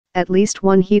At least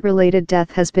one heat-related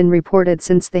death has been reported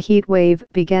since the heat wave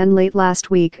began late last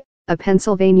week, a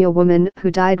Pennsylvania woman who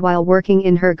died while working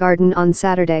in her garden on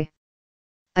Saturday.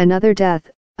 Another death,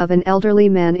 of an elderly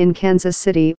man in Kansas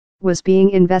City, was being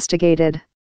investigated.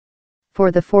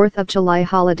 For the 4th of July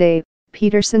holiday,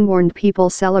 Peterson warned people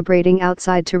celebrating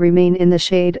outside to remain in the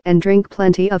shade and drink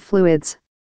plenty of fluids.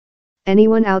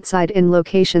 Anyone outside in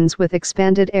locations with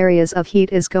expanded areas of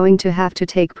heat is going to have to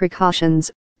take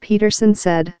precautions, Peterson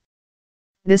said.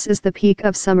 This is the peak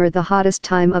of summer, the hottest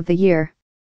time of the year.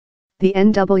 The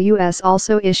NWS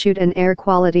also issued an air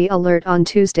quality alert on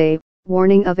Tuesday,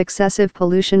 warning of excessive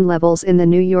pollution levels in the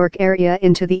New York area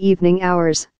into the evening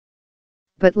hours.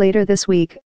 But later this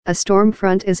week, a storm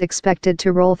front is expected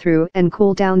to roll through and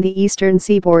cool down the eastern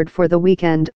seaboard for the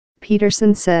weekend,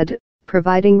 Peterson said,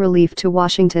 providing relief to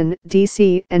Washington,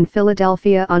 D.C. and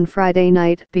Philadelphia on Friday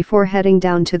night before heading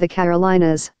down to the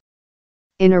Carolinas.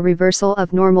 In a reversal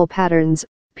of normal patterns,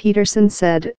 Peterson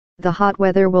said, the hot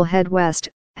weather will head west,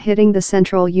 hitting the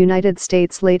central United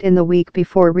States late in the week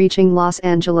before reaching Los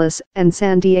Angeles and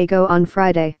San Diego on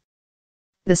Friday.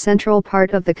 The central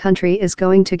part of the country is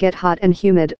going to get hot and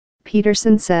humid,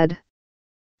 Peterson said.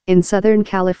 In Southern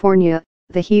California,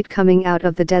 the heat coming out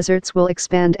of the deserts will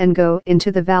expand and go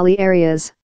into the valley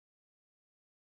areas.